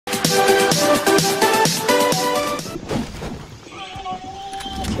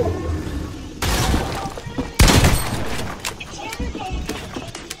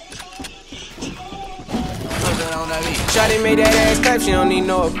Shawty made that ass clap, she don't need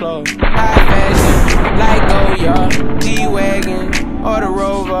no applause. High fashion, like Goya, G-Wagon, or the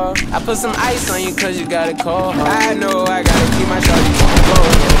Rover. I put some ice on you cause you got it cold. I know I gotta keep my shawty on the floor.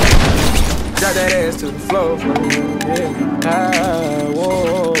 Drop that ass to the floor. Yeah.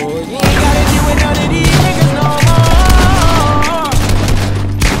 Whoa. You ain't gotta deal with none of these niggas no more.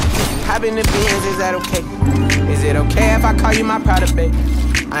 Hop in the Benz, is that okay? Is it okay if I call you my pride, babe?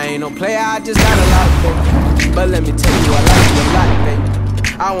 I ain't no player, I just got a lot of faith. But let me tell you, I like you a lot, babe.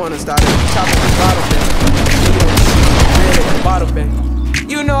 I wanna start at the top of the bottom, babe. You wanna see red at the bottom, babe.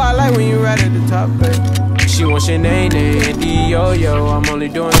 You know I like when you right at the top, babe. She wants your name, D-O-Yo. I'm only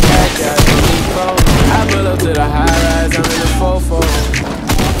doing cash, I pull up to the high-rise, I'm in the 4-4.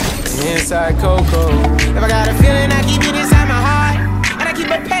 Inside Coco. If I got a feeling, I keep it inside my heart. And I keep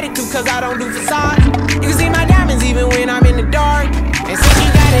a pedicure cause I don't do facades. You can see my diamonds even when I'm in the dark. And since she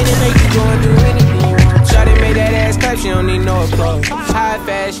got it, it make you go and do anything you want. Shawty made that ass clap, she don't need no applause. High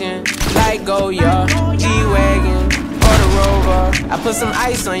fashion, like Goya, G-Wagon, or the Rover. I put some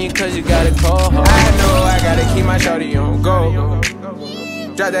ice on you cause you got it cold. I know I gotta keep my shawty on go.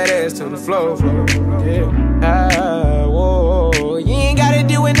 Drop that ass to the floor. Yeah. Whoa. You ain't gotta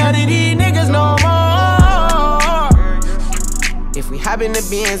deal with none of these niggas no more. If we hop in the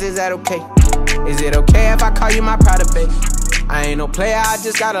Benz, is that okay? Is it okay if I call you my pride, babe? I ain't no player, I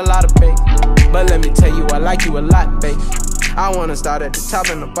just got a lot of faith. But let me tell you, I like you a lot, babe. I wanna start at the top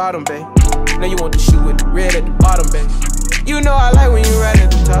and the bottom, babe. Now you want the shoe with the red at the bottom, babe. You know I like when you right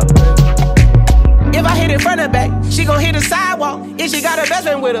at the top, babe. If I hit it front and back, she gon' hit the sidewalk. If she got her best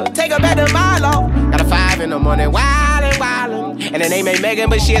friend with her, take her back to Milo. Got a 5 in the morning, wildin'. And the name ain't Megan,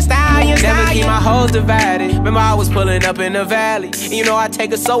 but she a stallion. Never keep my hoes divided. Remember I was pulling up in the valley. And you know I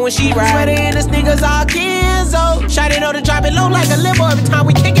take her so when she ride. Sweater in the sneakers, all kids, oh. Shawty know to drop it low like a limo. Every time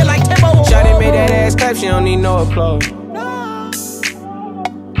we kick it like tempo. Shawty made that ass clap, she don't need no applause.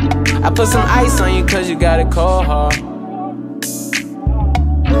 I put some ice on you cause you got it cold hard.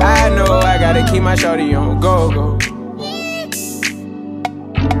 I know I gotta keep my shawty on go.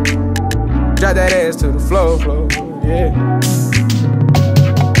 Drop that ass to the floor, yeah.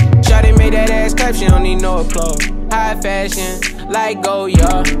 Shawty made that ass clap, she don't need no applause. High fashion, like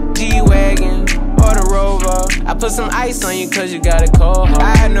Goya, G-Wagon, or the Rover. I put some ice on you cause you got it cold hard.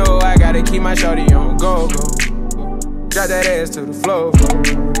 I know I gotta keep my shawty on go. Drop that ass to the floor,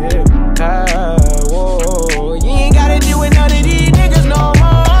 yeah. Whoa. You ain't gotta deal with none of these niggas no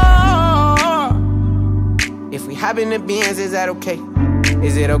more. If we hop in the Benz, is that okay?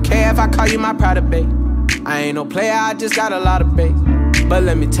 Is it okay if I call you my pride, babe? I ain't no player, I just got a lot of faith. But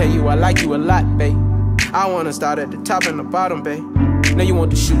let me tell you, I like you a lot, babe. I wanna start at the top and the bottom, babe. Now you want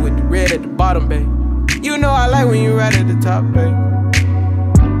the shoe with the red at the bottom, babe. You know I like when you right at the top, babe.